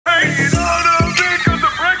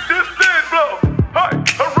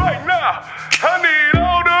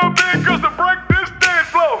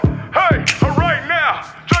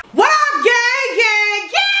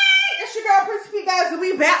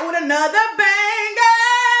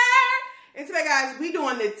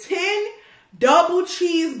the 10 double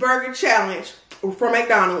cheeseburger challenge from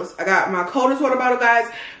McDonald's. I got my coldest water bottle,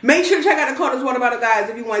 guys. Make sure to check out the coldest water bottle, guys.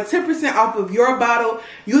 If you want 10% off of your bottle,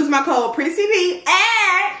 use my code PRISSY'S. And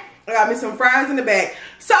I got me some fries in the back.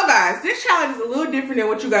 So, guys, this challenge is a little different than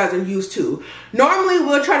what you guys are used to. Normally,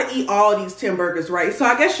 we'll try to eat all these 10 burgers, right? So,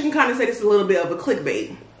 I guess you can kind of say this is a little bit of a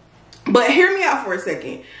clickbait. But hear me out for a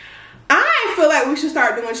second. I feel like we should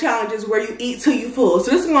start doing challenges where you eat till you full.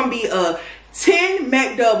 So, this is going to be a 10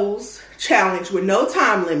 McDoubles challenge with no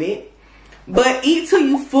time limit, but eat till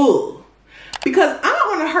you full. Because I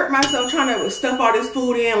don't want to hurt myself trying to stuff all this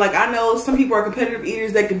food in. Like, I know some people are competitive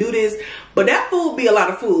eaters that can do this, but that food be a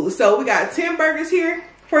lot of food. So we got 10 burgers here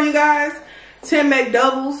for you guys, 10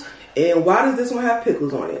 McDoubles. And why does this one have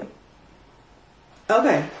pickles on it?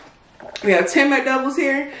 Okay, we have 10 McDoubles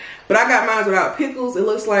here, but I got mine without pickles. It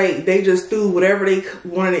looks like they just threw whatever they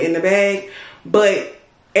wanted in the bag, but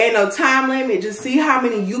ain't no time limit. Just see how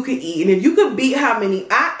many you could eat. And if you could beat how many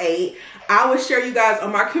I ate, I will share you guys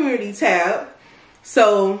on my community tab.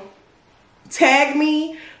 So tag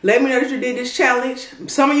me, let me know that you did this challenge.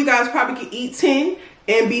 Some of you guys probably can eat 10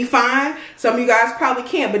 and be fine. Some of you guys probably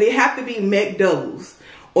can't, but they have to be McDoubles.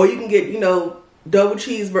 Or you can get, you know, double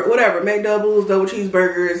cheeseburger, whatever, McDoubles, double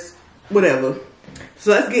cheeseburgers, whatever.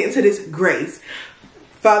 So let's get into this grace.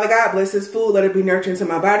 Father God, bless this food, let it be nurturing to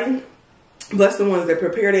my body. Bless the ones that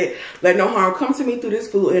prepared it. Let no harm come to me through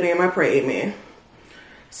this food. In the name I pray, amen.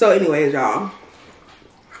 So anyways, y'all,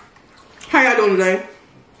 how y'all doing today?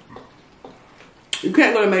 You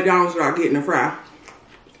can't go to McDonald's without getting a fry.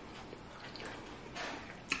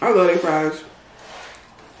 I love their fries,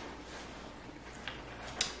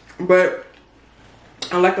 but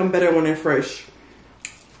I like them better when they're fresh.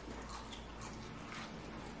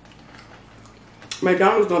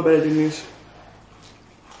 McDonald's no better than this.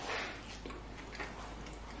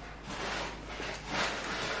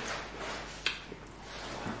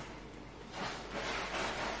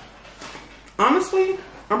 Honestly,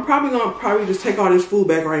 I'm probably gonna just take all this food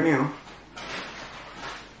back right now,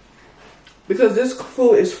 because this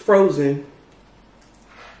food is frozen.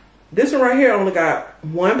 This one right here only got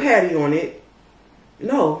one patty on it.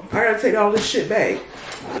 No, I gotta take all this shit back.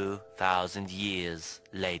 2,000 years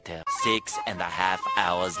later, 6.5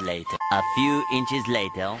 hours later, a few inches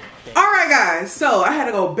later. Alright guys, so I had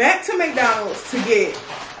to go back to McDonald's to get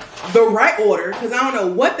the right order, because I don't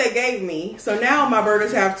know what they gave me. So now my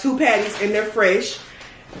burgers have 2 patties and they're fresh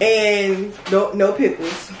and no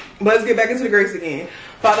pickles. But let's get back into the grace again.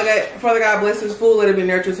 Father God, bless this food, let it be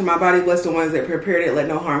nurtured to my body. Bless the ones that prepared it, let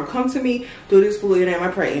no harm come to me through this food. In your name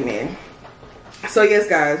I pray, amen. So yes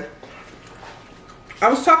guys, I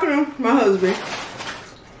was talking to my husband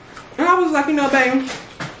and I was like, you know, babe,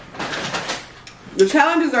 the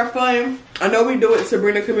challenges are fun. I know we do it to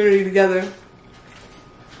bring the community together.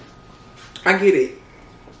 I get it.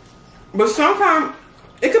 But sometimes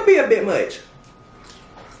it could be a bit much.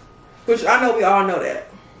 Which I know we all know that.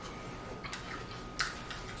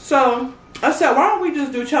 So I said, why don't we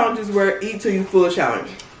just do challenges where eat till you full challenge?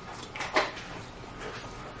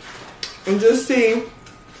 And just see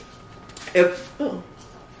if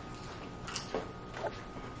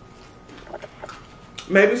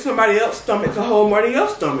maybe somebody else's stomach can hold more than your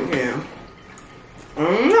stomach can. I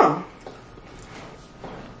don't know.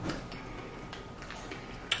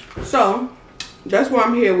 So that's why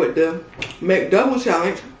I'm here with the McDouble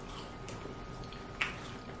challenge.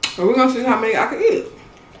 And we're gonna see how many I can eat.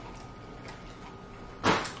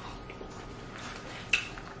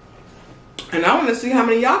 And I want to see how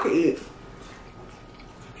many y'all can eat.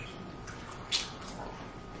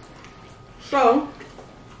 So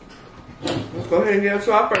let's go ahead and get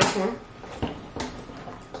into our first one.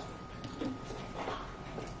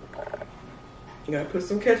 You gotta put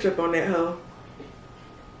some ketchup on that hoe.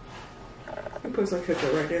 I put some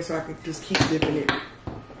ketchup right there so I can just keep dipping it.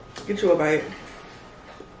 Get you a bite.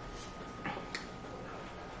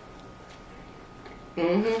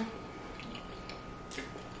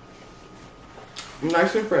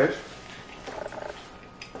 Nice and fresh.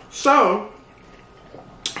 So,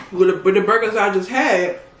 with the burgers I just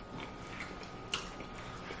had,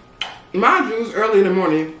 mind you, it's early in the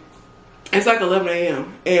morning. It's like 11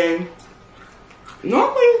 a.m. And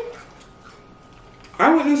normally,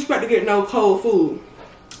 I wouldn't expect to get no cold food.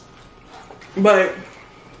 But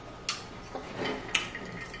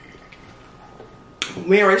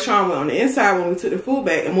me and Rayshawn went on the inside when we took the food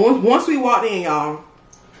back. And once we walked in, y'all,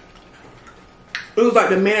 it was like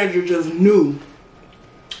the manager just knew.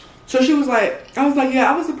 So she was like, I was like,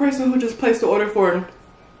 yeah, I was the person who just placed the order for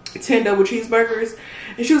 10 double cheeseburgers.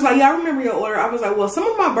 And she was like, yeah, I remember your order. I was like, well, some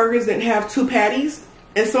of my burgers didn't have 2 patties.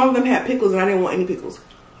 And some of them had pickles and I didn't want any pickles.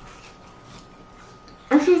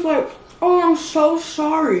 And she was like, oh, I'm so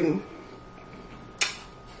sorry.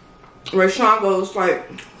 Rayshawn goes like,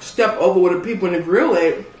 step over where the people in the grill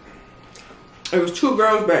at. There was 2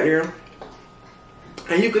 girls back there.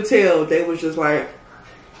 And you could tell they was just like,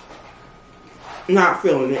 not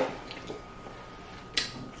feeling it.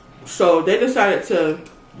 So they decided to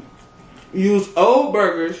use old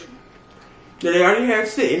burgers that they already had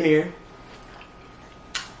sitting there.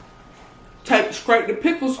 Scrape the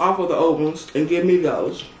pickles off of the old ones and give me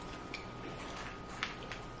those.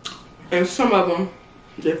 And some of them,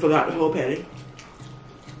 they forgot the whole patty.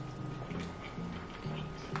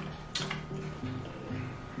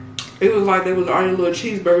 It was like there was already little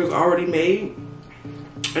cheeseburgers already made,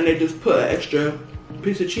 and they just put an extra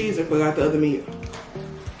piece of cheese and forgot the other meat.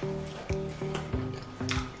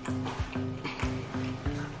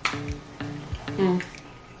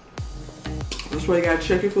 That's why you gotta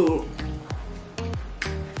check your food.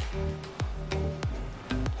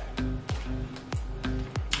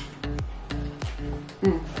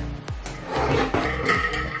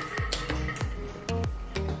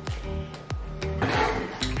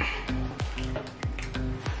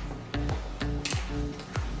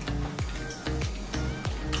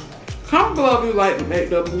 Comment below if you like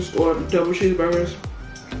McDoubles or double cheeseburgers.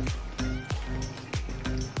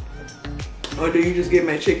 Or do you just get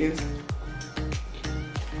McChickens?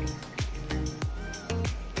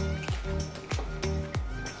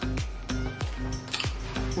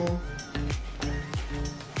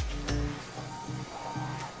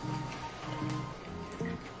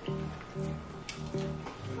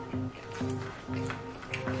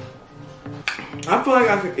 I feel like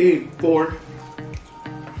I could eat 4.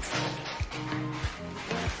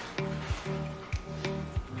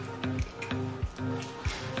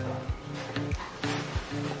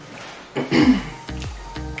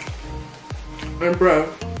 And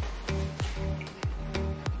bro,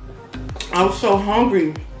 I was so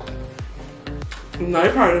hungry. Now they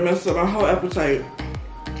probably messed up my whole appetite.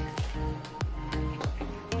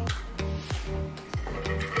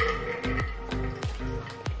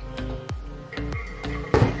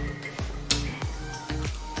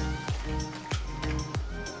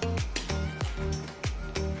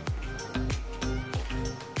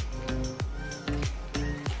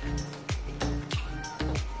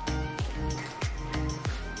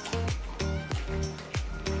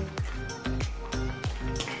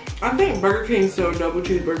 I think Burger King sells double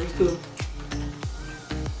cheeseburgers too.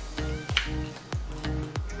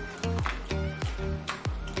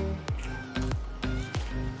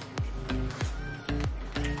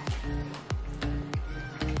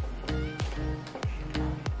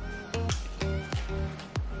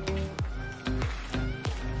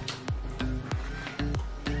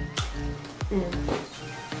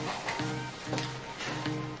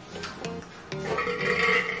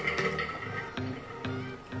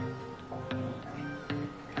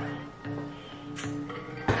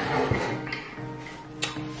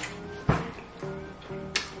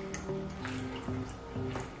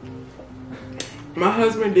 My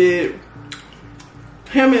husband did,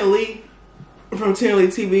 him and Lee from 10 Lee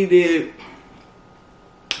TV did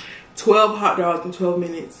 12 hot dogs in 12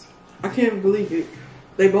 minutes. I can't believe it.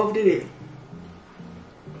 They both did it.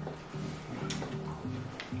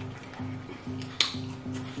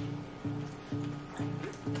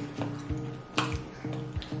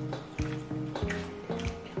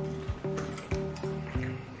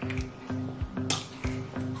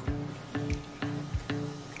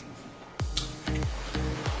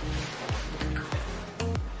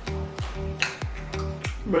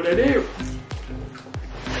 But they did.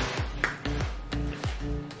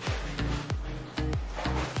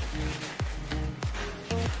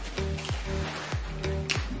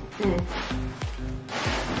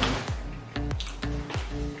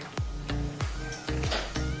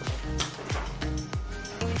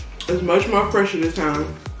 It's much more fresher this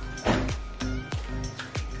time.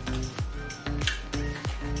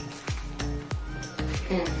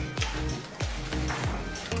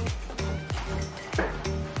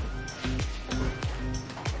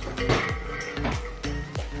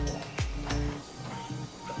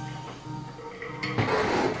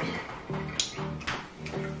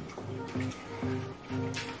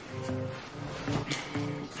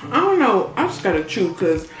 I don't know. I just gotta chew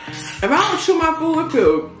because if I don't chew my food,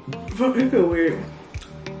 it feel weird.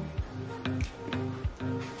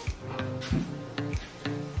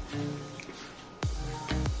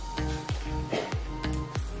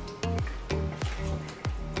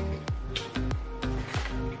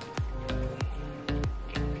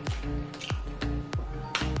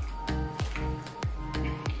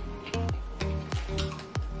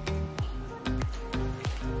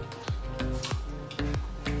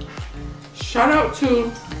 shout out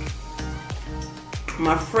to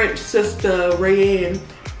my French sister, Rayanne.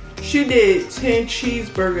 She did 10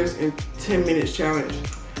 cheeseburgers in 10 minutes challenge.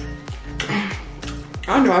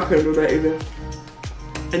 I know I couldn't do that either.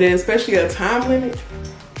 And then especially a time limit.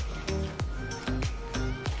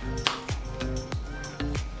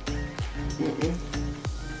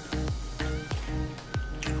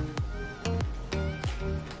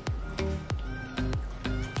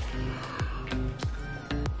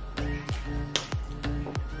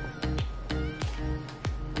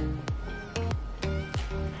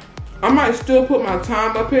 I might still put my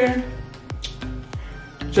time up here,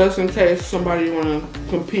 just in case somebody wanna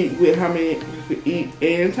compete with how many you could eat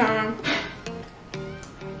in time.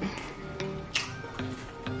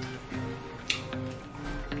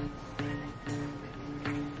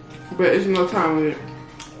 But it's no time limit.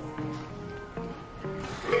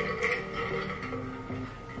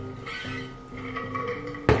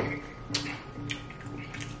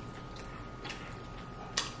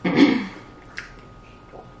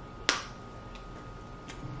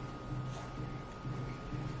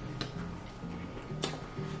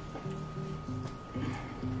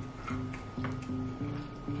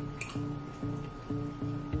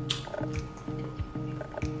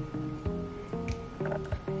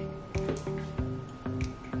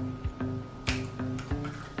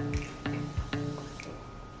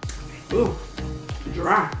 Ooh,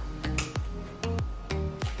 dry.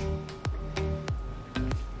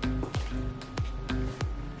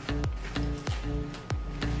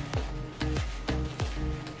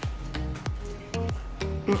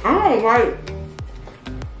 I don't like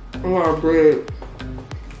a lot of bread.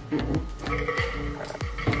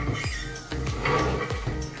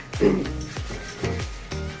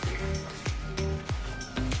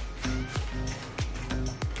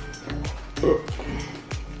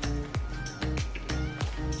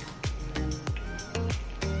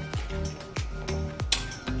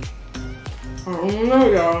 I don't know,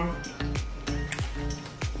 y'all.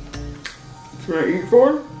 Can I eat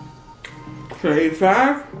 4? Can I eat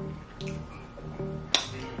 5?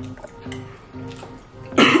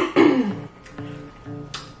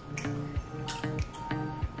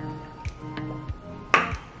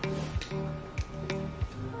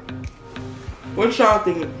 What y'all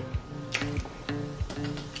think?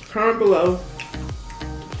 Comment below.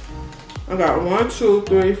 I got 1, 2,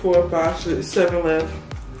 3, 4, 5, 6, 7 left.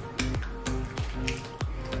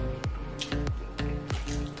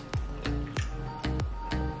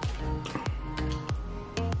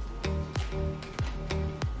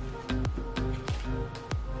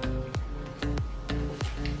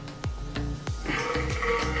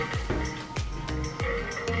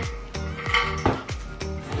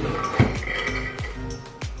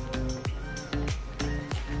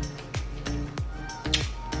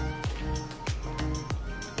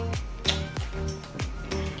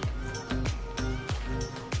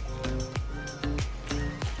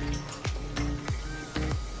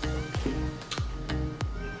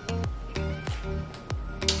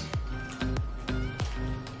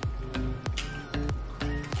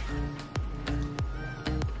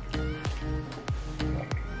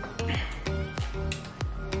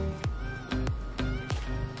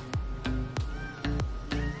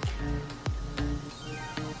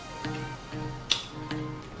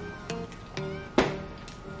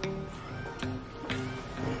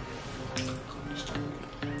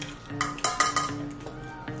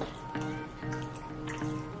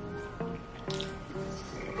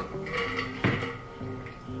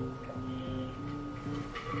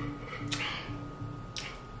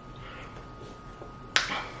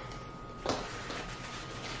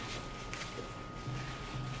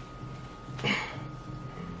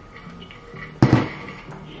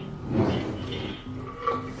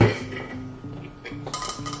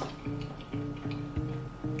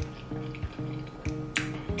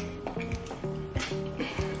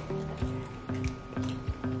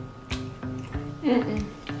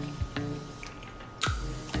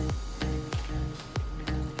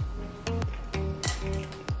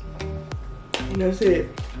 And that's it.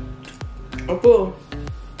 I'm full.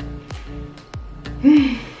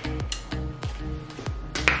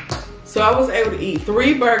 So I was able to eat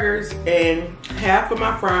 3 burgers and half of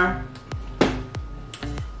my fry.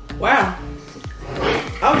 Wow.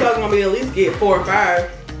 I was gonna be at least get 4 or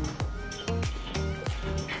 5.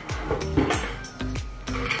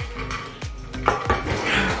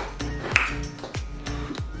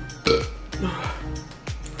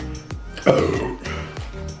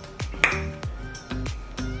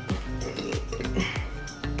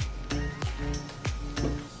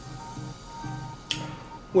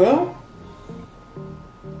 Well,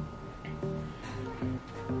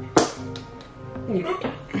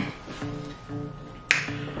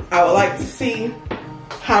 see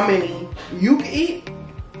how many you can eat.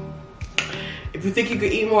 If you think you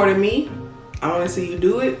could eat more than me, I want to see you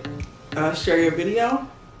do it. Share your video.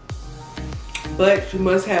 But you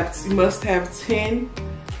must have 10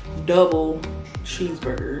 double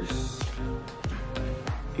cheeseburgers.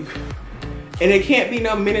 And it can't be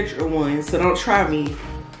no miniature ones, so don't try me.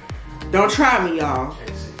 Don't try me, y'all.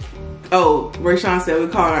 Oh, Rayshawn said we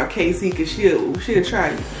call her KC because she'll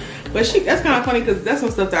try you. But that's kind of funny because that's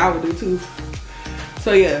some stuff that I would do too.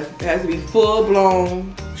 So yeah, it has to be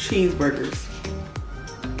full-blown cheeseburgers.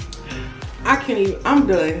 I can't even, I'm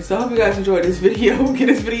done. So I hope you guys enjoyed this video. Give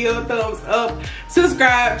this video a thumbs up.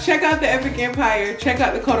 Subscribe. Check out the Epic Empire. Check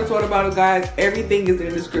out the Coldest Water Bottle, guys. Everything is in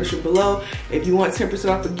the description below. If you want 10%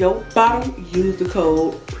 off of your bottle, use the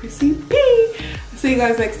code PRISSY'S. See you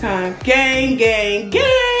guys next time. Gang, gang,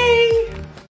 gang.